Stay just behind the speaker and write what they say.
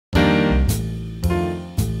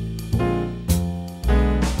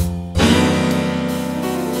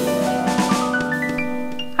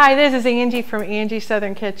Hi, this is Angie from Angie's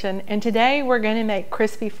Southern Kitchen, and today we're going to make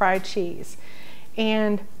crispy fried cheese.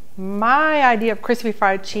 And my idea of crispy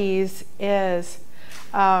fried cheese is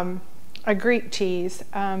a Greek cheese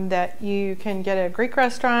that you can get at a Greek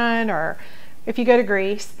restaurant or if you go to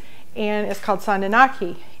Greece, and it's called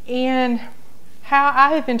Sandonaki. And how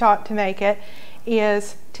I have been taught to make it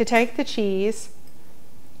is to take the cheese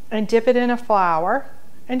and dip it in a flour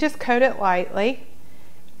and just coat it lightly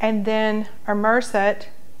and then immerse it,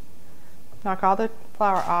 knock all the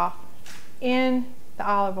flour off, in the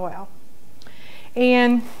olive oil.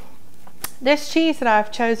 And this cheese that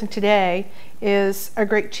I've chosen today is a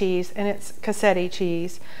Greek cheese, and it's cassetti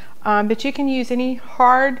cheese. But you can use any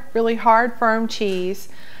hard, really hard, firm cheese.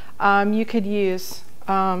 You could use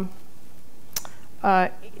a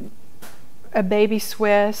baby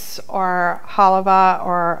Swiss or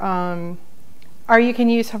halava, or you can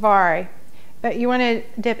use Havarti. But you want to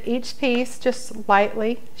dip each piece just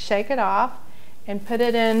lightly, shake it off, and put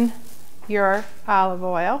it in your olive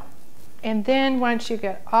oil. And then once you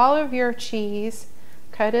get all of your cheese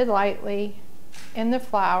coated lightly in the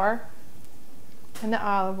flour and the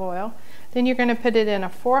olive oil, then you're going to put it in a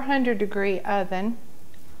 400-degree oven,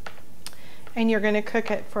 and you're going to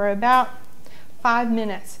cook it for about 5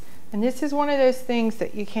 minutes. And this is one of those things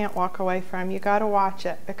that you can't walk away from. You got to watch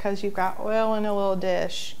it because you've got oil in a little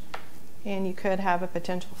dish, and you could have a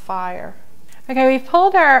potential fire. Okay, we've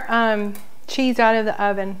pulled our cheese out of the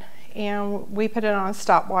oven, and we put it on a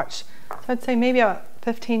stopwatch. So I'd say maybe about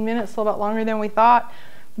 15 minutes, a little bit longer than we thought.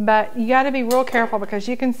 But you got to be real careful because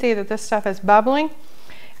you can see that this stuff is bubbling.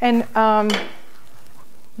 And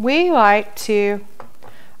we like to,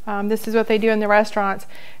 this is what they do in the restaurants,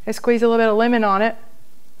 is squeeze a little bit of lemon on it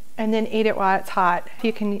and then eat it while it's hot.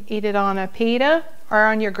 You can eat it on a pita or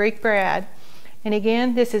on your Greek bread. And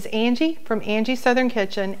again, this is Angie from Angie's Southern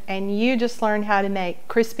Kitchen, and you just learned how to make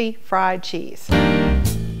crispy fried cheese.